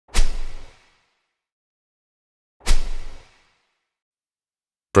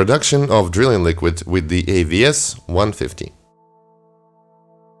Production of drilling liquid with the AVS-150.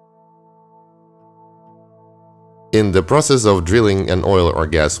 In the process of drilling an oil or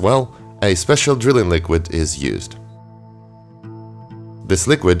gas well, a special drilling liquid is used. This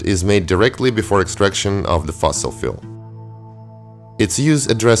liquid is made directly before extraction of the fossil fuel. Its use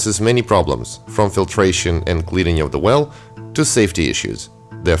addresses many problems, from filtration and cleaning of the well to safety issues.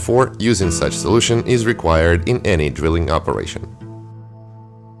 Therefore, using such solution is required in any drilling operation.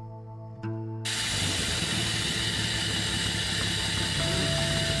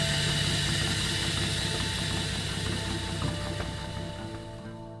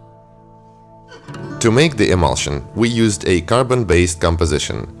 To make the emulsion, we used a carbon-based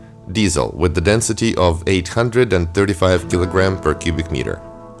composition, diesel with the density of 835 kg per cubic meter,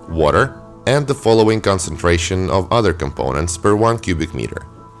 water, and the following concentration of other components per 1 cubic meter: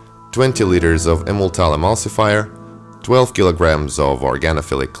 20 liters of Emultal emulsifier, 12 kg of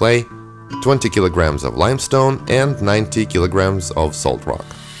organophilic clay, 20 kg of limestone, and 90 kg of salt rock.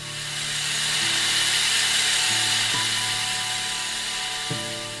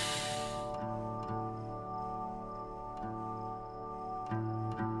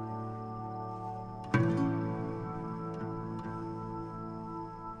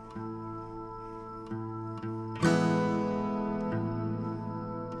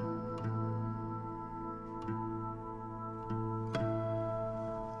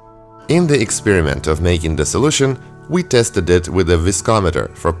 In the experiment of making the solution, we tested it with a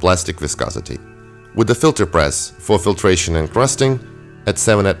viscometer for plastic viscosity, with a filter press for filtration and crusting at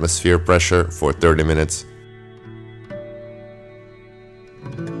 7 atmosphere pressure for 30 minutes,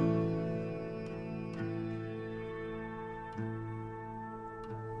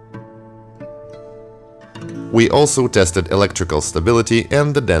 We also tested electrical stability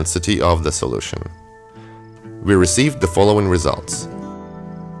and the density of the solution. We received the following results.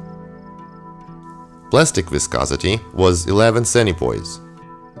 Plastic viscosity was 11 centipoise.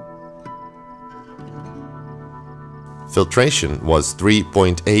 Filtration was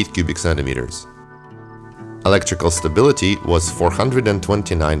 3.8 cubic centimeters. Electrical stability was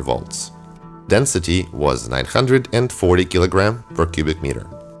 429 volts. Density was 940 kg per cubic meter.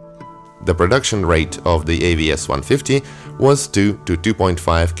 The production rate of the AVS-150 was 2 to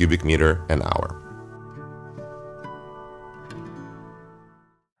 2.5 cubic meter an hour.